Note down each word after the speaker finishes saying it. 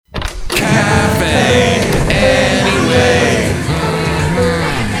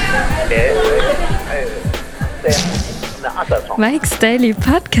Mike's Daily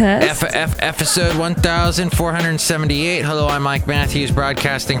Podcast. Episode 1478. Hello, I'm Mike Matthews,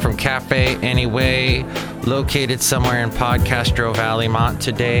 broadcasting from Cafe Anyway, located somewhere in Podcastro Valley, Mont.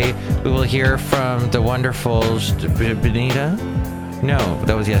 Today, we will hear from the wonderful Benita? No,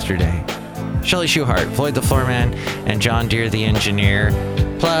 that was yesterday. Shelley Schuhart, Floyd the Floorman, and John Deere the Engineer.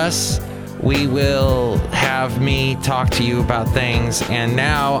 Plus, we will have me talk to you about things, and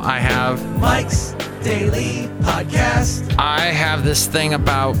now I have Mike's Daily Podcast. I have this thing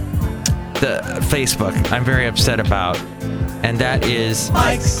about the Facebook I'm very upset about, and that is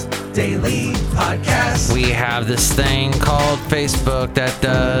Mike's Daily Podcast. we have this thing called Facebook that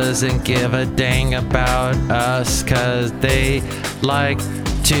doesn't give a dang about us, cause they like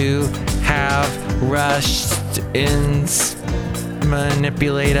to have rushed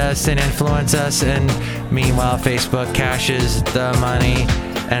manipulate us and influence us, and meanwhile Facebook cashes the money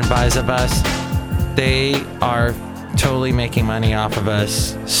and buys of us. They are totally making money off of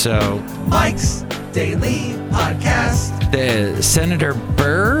us. So Mike's Daily Podcast. the Senator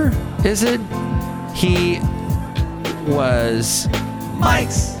Burr, is it? He was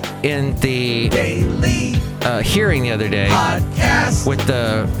Mike's in the Daily hearing the other day Podcast. with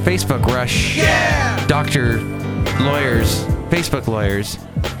the Facebook rush. Yeah! Facebook lawyers.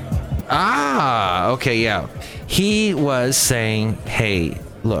 Okay, yeah. He was saying, hey,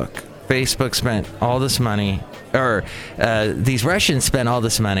 look, Facebook spent all this money, or these Russians spent all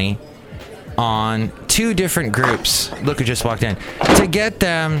this money on two different groups. Look who just walked in. To get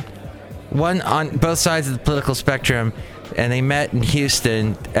them, one on both sides of the political spectrum, and they met in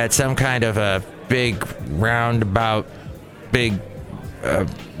Houston at some kind of a big roundabout,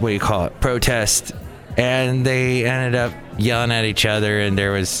 protest. And they ended up yelling at each other, and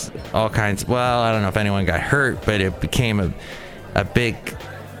there was all kinds. Well, I don't know if anyone got hurt, but it became a big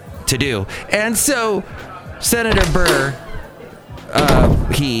to-do. And so Senator Burr,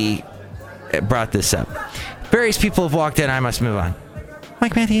 he brought this up. Various people have walked in. I must move on.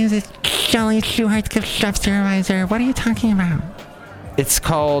 Mike Matthews is Shelley Schuhart's gift shop supervisor. What are you talking about? It's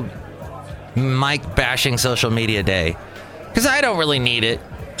called Mike Bashing Social Media Day, because I don't really need it.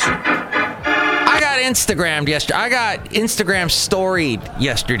 I got Instagrammed yesterday. I got Instagram storied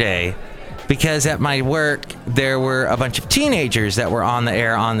yesterday because at my work there were a bunch of teenagers that were on the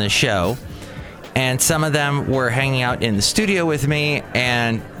air on the show, and some of them were hanging out in the studio with me,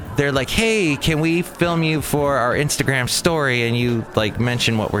 and they're like, hey, can we film you for our Instagram story, and you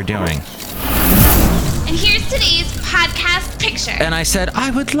mention what we're doing? And here's today's podcast picture. And I said,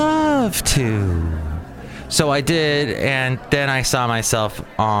 I would love to. So I did, and then I saw myself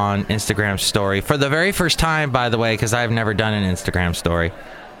on Instagram story for the very first time, by the way, because I've never done an Instagram story.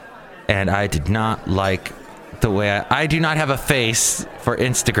 And I did not like the way I do not have a face for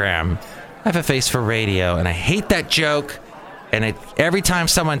Instagram. I have a face for radio, and I hate that joke. And every time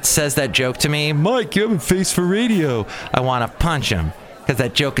someone says that joke to me, Mike, you have a face for radio, I want to punch him, because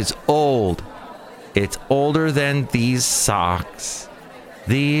that joke is old. It's older than these socks.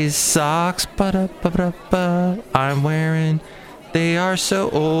 These socks, I'm wearing, they are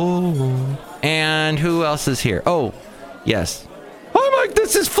so old. And who else is here? Oh, yes. Hi, Mike,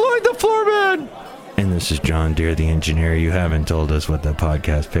 this is Floyd the Floorman. And this is John Deere the Engineer. You haven't told us what the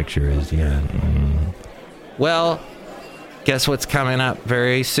podcast picture is yet. Well, guess what's coming up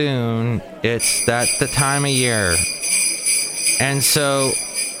very soon? It's the time of year. And so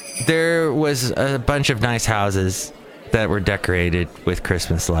there was a bunch of nice houses that were decorated with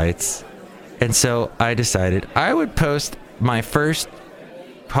Christmas lights. And so I decided I would post my first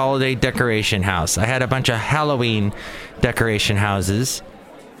holiday decoration house. I had a bunch of Halloween decoration houses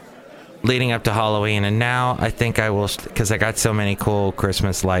leading up to Halloween, and now I think I will, because I got so many cool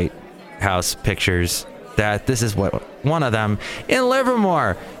Christmas light house pictures, that this is one of them in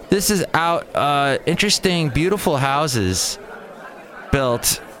Livermore. This is out, interesting, beautiful houses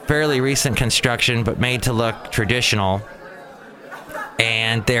built, fairly recent construction, but made to look traditional.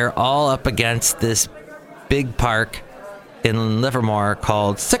 And they're all up against this big park in Livermore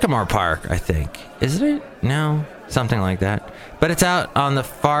called Sycamore Park, I think. Is it? No, something like that. But it's out on the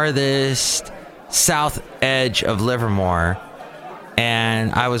farthest south edge of Livermore.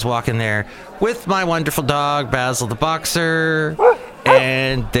 And I was walking there with my wonderful dog, Basil the Boxer.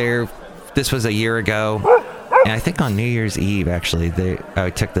 And this was a year ago. And I think on New Year's Eve, actually,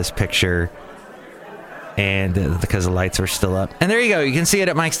 I took this picture, and because the lights were still up. And there you go. You can see it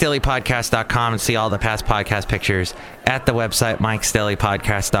at mikesdailypodcast.com and see all the past podcast pictures at the website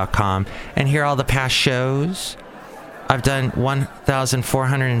mikesdailypodcast.com, and hear all the past shows. I've done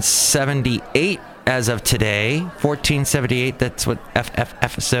 1,478 as of today, 1478. That's what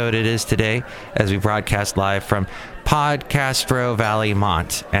episode it is today, as we broadcast live from Podcastro Valley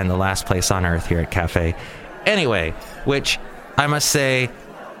Mont, and the last place on earth here at Cafe. Anyway, which I must say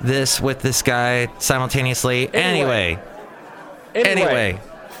this with this guy simultaneously. Anyway.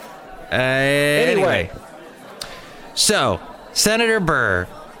 So, Senator Burr,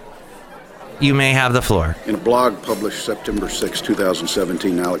 you may have the floor. In a blog published September 6,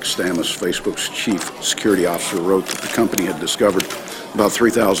 2017, Alex Stamis, Facebook's chief security officer, wrote that the company had discovered about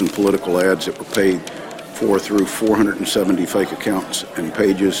 3,000 political ads that were paid for through 470 fake accounts and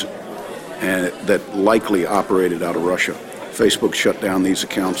pages and that likely operated out of Russia. Facebook shut down these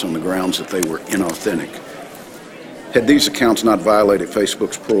accounts on the grounds that they were inauthentic. Had these accounts not violated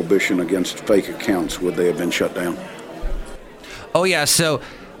Facebook's prohibition against fake accounts, would they have been shut down? Oh, yeah, so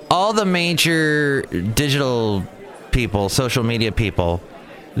all the major digital people, social media people,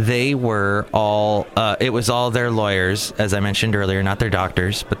 they were all, it was all their lawyers, as I mentioned earlier, not their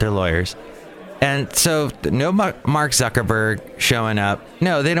doctors, but their lawyers. And so no Mark Zuckerberg showing up.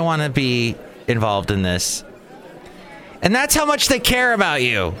 No, they don't want to be involved in this. And that's how much they care about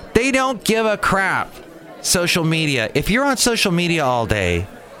you. They don't give a crap. Social media. If you're on social media all day,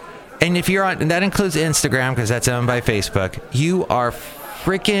 and if you're on, and that includes Instagram because that's owned by Facebook, you are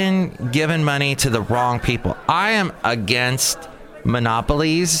freaking giving money to the wrong people. I am against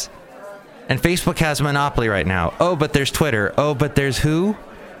monopolies, and Facebook has a monopoly right now. Oh, but there's Twitter. Oh, but there's who?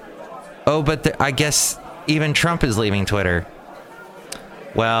 Oh, but I guess even Trump is leaving Twitter.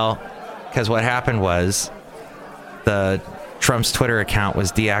 Well, because what happened was Trump's Twitter account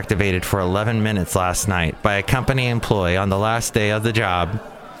was deactivated for 11 minutes last night by a company employee on the last day of the job,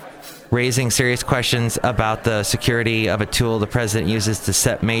 raising serious questions about the security of a tool the president uses to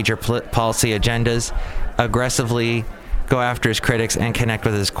set major policy agendas, aggressively go after his critics, and connect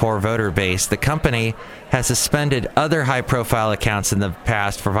with his core voter base. The company has suspended other high-profile accounts in the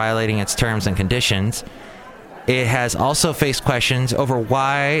past for violating its terms and conditions. It has also faced questions over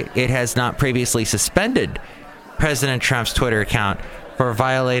why it has not previously suspended President Trump's Twitter account for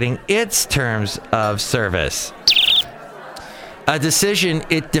violating its terms of service. A decision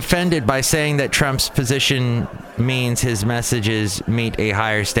it defended by saying that Trump's position means his messages meet a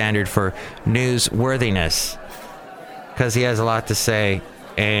higher standard for newsworthiness. Because he has a lot to say,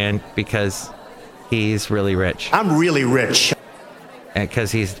 and because he's really rich. I'm really rich. And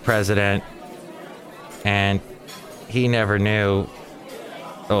because he's the president, and he never knew.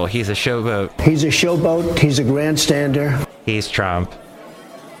 Oh, he's a showboat. He's a showboat. He's a grandstander. He's Trump.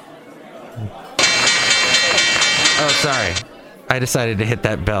 Oh, sorry. I decided to hit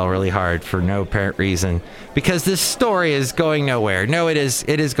that bell really hard for no apparent reason. Because this story is going nowhere. No, it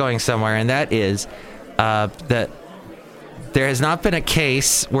is going somewhere, and that is that there has not been a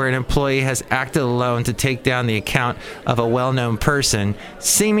case where an employee has acted alone to take down the account of a well-known person,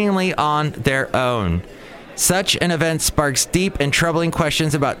 seemingly on their own. Such an event sparks deep and troubling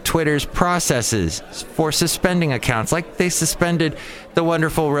questions about Twitter's processes for suspending accounts, like they suspended the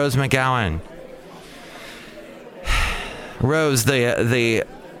wonderful Rose McGowan. Rose, the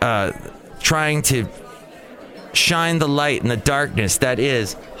trying to shine the light in the darkness that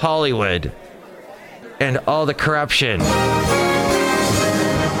is Hollywood and all the corruption.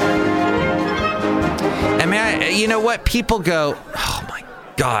 And you know what? People go, oh my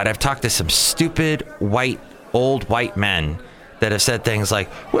God, I've talked to some stupid old white men that have said things like,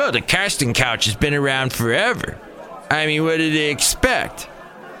 well, the casting couch has been around forever. I mean, what do they expect?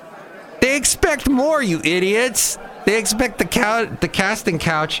 They expect more, you idiots. They expect the casting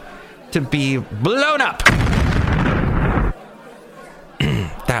couch to be blown up.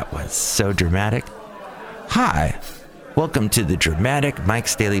 That was so dramatic. Hi, welcome to the Dramatic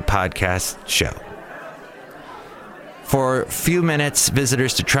Mike's Daily Podcast show. For a few minutes,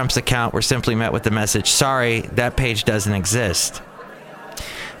 visitors to Trump's account were simply met with the message, sorry, that page doesn't exist.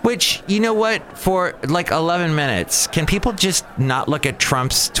 Which, you know what, for like 11 minutes, can people just not look at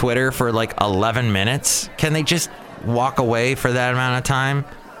Trump's Twitter for like 11 minutes? Can they just walk away for that amount of time?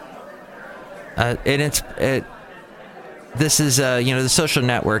 This is, the social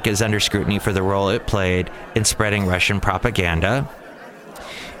network is under scrutiny for the role it played in spreading Russian propaganda.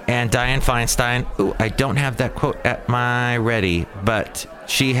 And Dianne Feinstein, I don't have that quote at my ready, but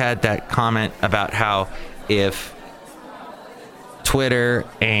she had that comment about how if Twitter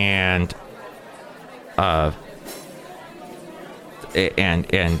and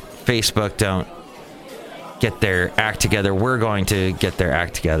Facebook don't get their act together, we're going to get their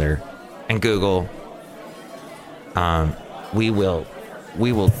act together. And Google, we will.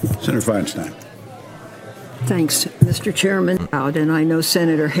 Senator Feinstein. Thanks, Mr. Chairman. And I know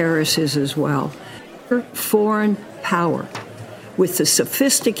Senator Harris is as well. foreign power with the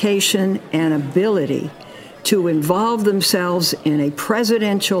sophistication and ability to involve themselves in a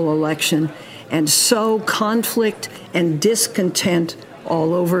presidential election and sow conflict and discontent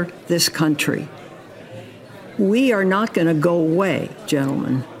all over this country. We are not going to go away,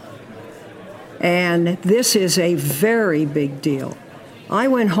 gentlemen. And this is a very big deal. I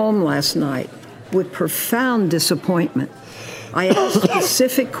went home last night with profound disappointment. I asked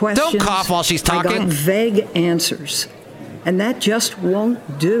specific questions. Don't cough while she's talking. I got vague answers. And that just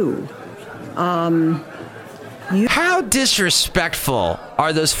won't do. How disrespectful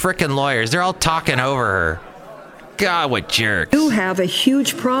are those frickin' lawyers? They're all talking over her. God, what jerks. You have a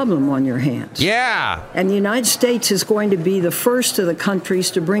huge problem on your hands. Yeah. And the United States is going to be the first of the countries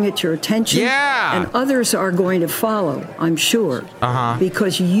to bring it to your attention. Yeah. And others are going to follow, I'm sure. Uh-huh.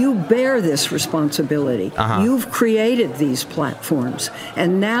 Because you bear this responsibility. Uh-huh. You've created these platforms.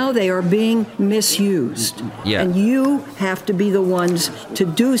 And now they are being misused. Yeah. And you have to be the ones to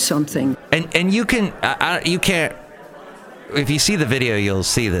do something. And you can, you can't, if you see the video, you'll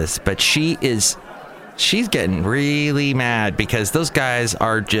see this, but she's getting really mad because those guys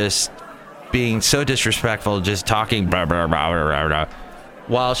are just being so disrespectful, just talking blah, blah, blah, blah, blah,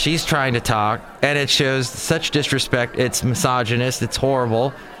 while she's trying to talk, and it shows such disrespect. It's misogynist. It's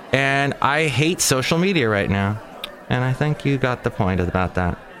horrible. And I hate social media right now. And I think you got the point about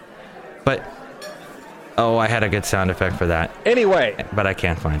that. But, oh, I had a good sound effect for that. Anyway. But I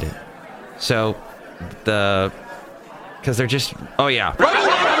can't find it. So, because they're just, oh yeah.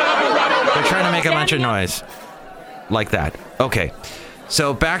 They're trying to make a bunch of noise. Like that. Okay.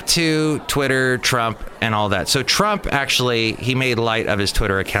 So back to Twitter, Trump, and all that. So Trump actually, he made light of his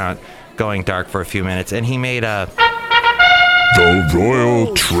Twitter account going dark for a few minutes, and he made a... The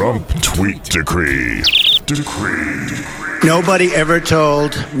Royal Trump Tweet Decree. Nobody ever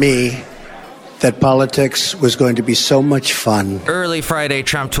told me that politics was going to be so much fun. Early Friday,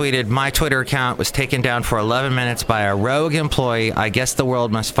 Trump tweeted, "My Twitter account was taken down for 11 minutes by a rogue employee. I guess the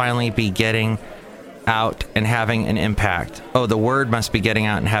world must finally be getting out and having an impact." Oh, the word must be getting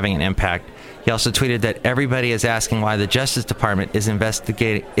out and having an impact. He also tweeted that everybody is asking why the Justice Department is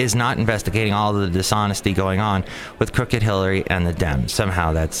not investigating all of the dishonesty going on with Crooked Hillary and the Dems.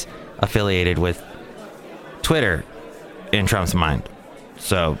 Somehow that's affiliated with Twitter in Trump's mind.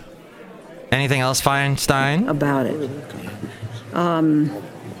 So... anything else, Feinstein? About it.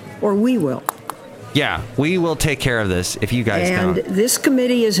 Or we will. Yeah, we will take care of this if you guys don't. And this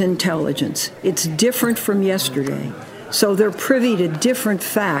committee is intelligence. It's different from yesterday. So they're privy to different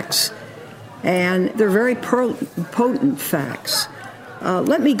facts, and they're very potent facts.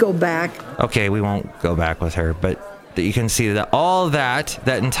 Let me go back. Okay, we won't go back with her, but you can see that all that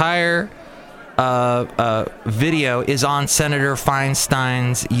entire video is on Senator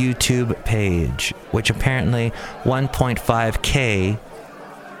Feinstein's YouTube page, which apparently 1.5K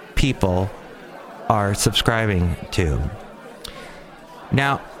people are subscribing to.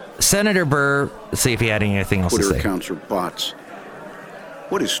 Now, Senator Burr, let's see if he had anything else to say. Twitter accounts are bots.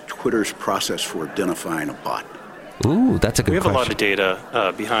 What is Twitter's process for identifying a bot? Ooh, that's a good question. We have a lot of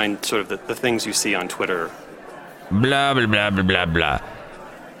data behind sort of the things you see on Twitter. Blah, blah, blah, blah, blah, blah.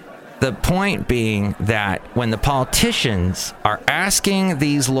 The point being that when the politicians are asking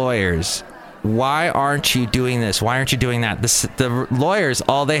these lawyers, why aren't you doing this? Why aren't you doing that? The lawyers,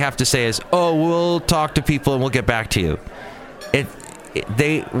 all they have to say is, oh, we'll talk to people and we'll get back to you.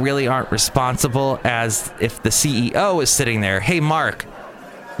 They really aren't responsible, as if the CEO is sitting there, hey, Mark,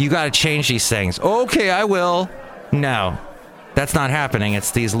 you got to change these things. Okay, I will. No, that's not happening.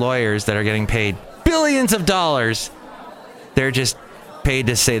 It's these lawyers that are getting paid billions of dollars. They're just paid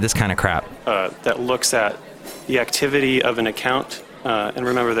to say this kind of crap. That looks at the activity of an account. And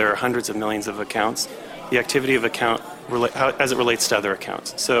remember, there are hundreds of millions of accounts. The activity of account as it relates to other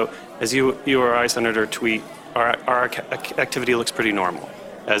accounts. So as you or I, Senator, tweet, our activity looks pretty normal.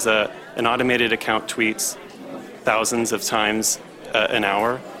 As an automated account tweets thousands of times an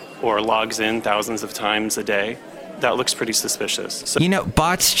hour or logs in thousands of times a day, that looks pretty suspicious. So,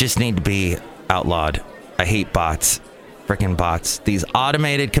 bots just need to be outlawed. I hate bots. Freaking bots. These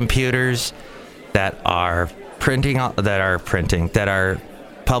automated computers that are publishing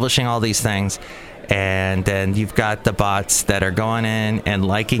all these things, and then you've got the bots that are going in and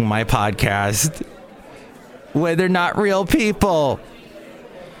liking my podcast when they're not real people.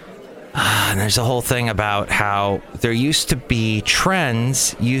 And there's a whole thing about how there used to be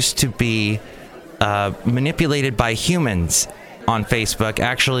trends manipulated by humans on Facebook,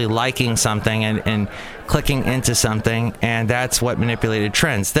 actually liking something and clicking into something, and that's what manipulated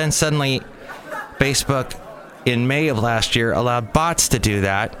trends. Then suddenly Facebook in May of last year allowed bots to do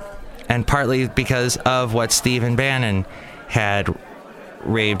that, and partly because of what Stephen Bannon had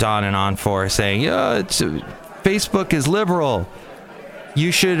raved on and on for, saying, Facebook is liberal.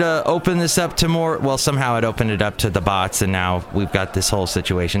 You should open this up to more. Well, somehow it opened it up to the bots, and now we've got this whole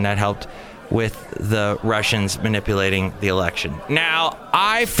situation that helped with the Russians manipulating the election. Now,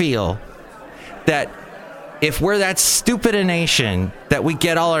 I feel that if we're that stupid a nation that we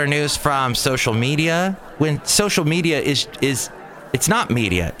get all our news from social media, when social media is it's not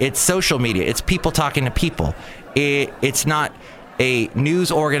media, it's social media. It's people talking to people. It's not a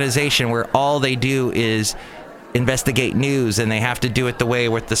news organization where all they do is investigate news, and they have to do it the way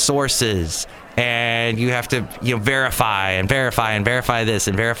with the sources, and you have to verify this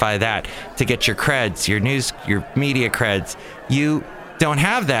and verify that to get your creds, your media creds. You don't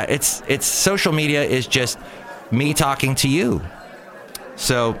have that. It's social media is just me talking to you.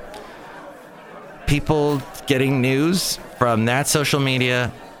 So people getting news from that social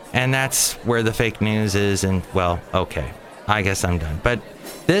media, and that's where the fake news is. And well, okay, I guess I'm done. But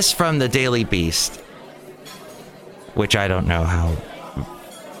this from the Daily Beast, which I don't know how,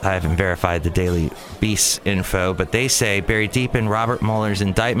 I haven't verified the Daily Beast info, but they say buried deep in Robert Mueller's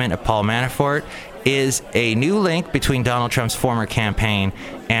indictment of Paul Manafort is a new link between Donald Trump's former campaign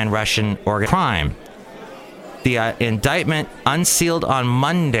and Russian organized crime. The indictment, unsealed on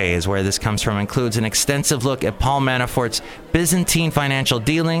Monday, is where this comes from, includes an extensive look at Paul Manafort's Byzantine financial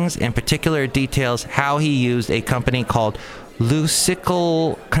dealings. In particular, it details how he used a company called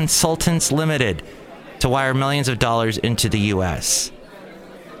Lucical Consultants Limited to wire millions of dollars into the U.S.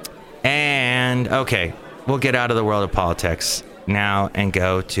 And, okay, we'll get out of the world of politics now and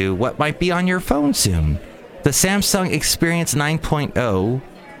go to what might be on your phone soon. The Samsung Experience 9.0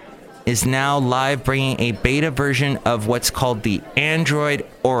 is now live, bringing a beta version of what's called the Android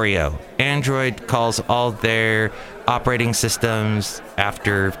Oreo. Android calls all their operating systems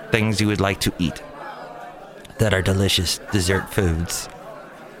after things you would like to eat that are delicious dessert foods.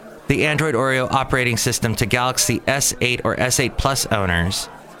 The Android Oreo operating system to Galaxy S8 or S8 Plus owners.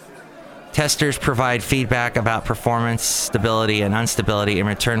 Testers provide feedback about performance, stability, and instability in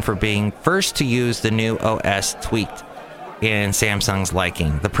return for being first to use the new OS tweaked in Samsung's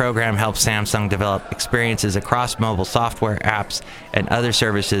liking. The program helps Samsung develop experiences across mobile software, apps, and other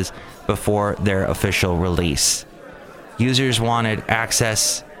services before their official release. Users wanting the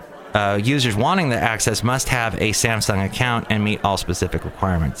access must have a Samsung account and meet all specific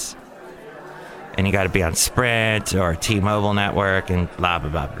requirements. And you got to be on Sprint or T-Mobile network and blah, blah,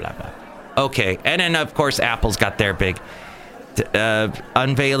 blah, blah, blah. Okay, and then of course Apple's got their big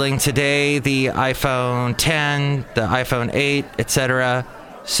unveiling today, the iPhone 10, the iPhone 8, etc.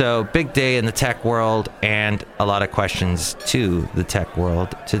 So big day in the tech world, and a lot of questions to the tech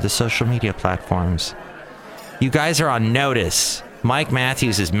world, to the social media platforms. You guys are on notice. Mike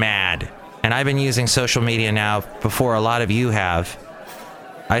Matthews is mad, and I've been using social media now before a lot of you have.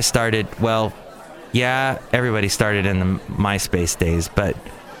 I started, well, yeah, everybody started in the MySpace days, but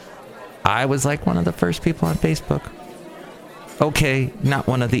I was like one of the first people on Facebook. Okay, not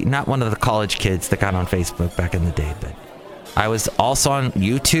one of the college kids that got on Facebook back in the day, but I was also on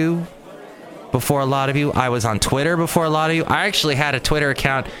YouTube before a lot of you. I was on Twitter before a lot of you. I actually had a Twitter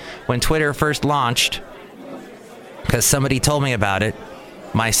account when Twitter first launched because somebody told me about it.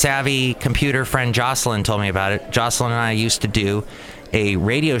 My savvy computer friend Jocelyn told me about it. Jocelyn and I used to do a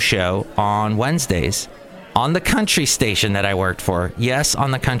radio show on Wednesdays on the country station that I worked for. Yes,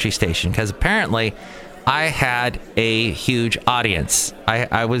 on the country station, because apparently I had a huge audience.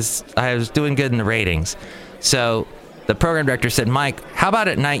 I was doing good in the ratings. So the program director said, Mike, how about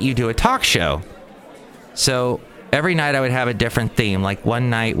at night you do a talk show? So every night I would have a different theme. Like one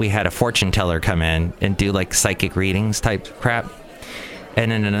night we had a fortune teller come in and do like psychic readings type crap. And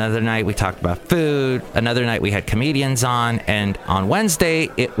then another night we talked about food. Another night we had comedians on. And on Wednesday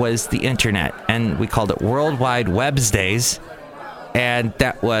it was the internet. And we called it Worldwide Webs Days. And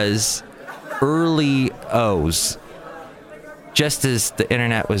that was early O's. Just as the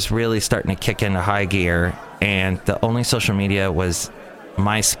internet was really starting to kick into high gear. And the only social media was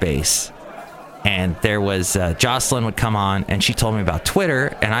MySpace. And there was Jocelyn would come on and she told me about Twitter.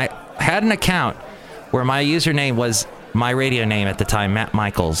 And I had an account where my username was my radio name at the time, Matt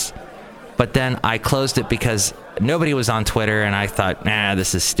Michaels. But then I closed it because nobody was on Twitter and I thought, nah,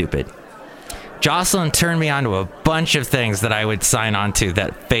 this is stupid. Jocelyn turned me on to a bunch of things that I would sign on to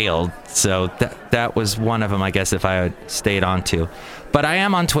that failed. So that was one of them, I guess, if I had stayed on to. But I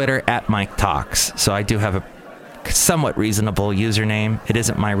am on Twitter at Mike Talks. So I do have a somewhat reasonable username. It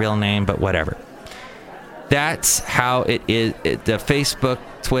isn't my real name, but whatever. That's how it is. The Facebook,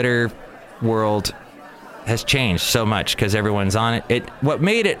 Twitter world has changed so much because everyone's on it. What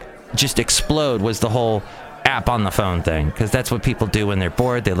made it just explode was the whole app on the phone thing, because that's what people do when they're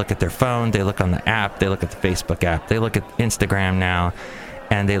bored. They look at their phone, they look on the app, they look at the Facebook app, they look at Instagram now,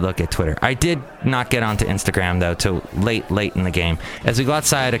 and they look at Twitter. I did not get onto Instagram, though, till late in the game. As we go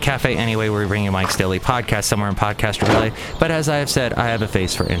outside, a cafe anyway, where we bring you Mike's Daily Podcast, somewhere in Podcast Relay. But as I have said, I have a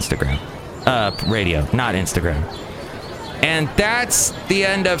face for Instagram. Radio, not Instagram. And that's the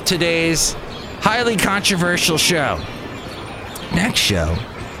end of today's highly controversial show. Next show,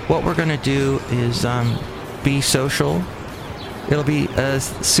 what we're going to do is be social. It'll be a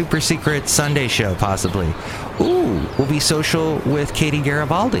super secret Sunday show, possibly. Ooh, we'll be social with Katie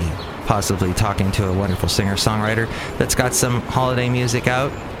Garibaldi, possibly talking to a wonderful singer-songwriter that's got some holiday music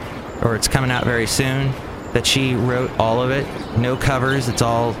out, or it's coming out very soon, that she wrote all of it. No covers, it's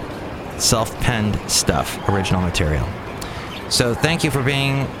all self-penned stuff, original material. So thank you for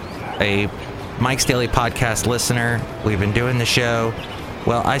being a Mike's Daily Podcast listener. We've been doing the show.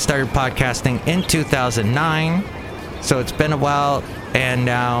 Well, I started podcasting in 2009, so it's been a while, and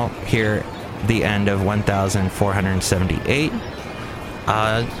now here, the end of 1478.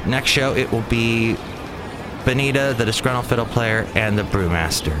 Next show, it will be Benita, the Disgruntled Fiddle Player, and the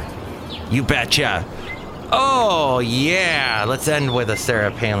Brewmaster. You betcha. Oh, yeah. Let's end with a Sarah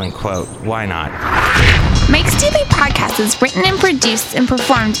Palin quote. Why not? Mike's Daily Podcast is written and produced and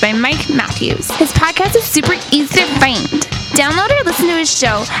performed by Mike Matthews. His podcast is super easy to find. Download or listen to his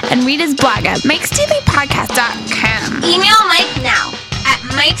show and read his blog at mikesdailypodcast.com. Email Mike now at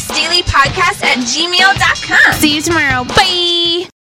mikesdailypodcast@gmail.com. See you tomorrow. Bye!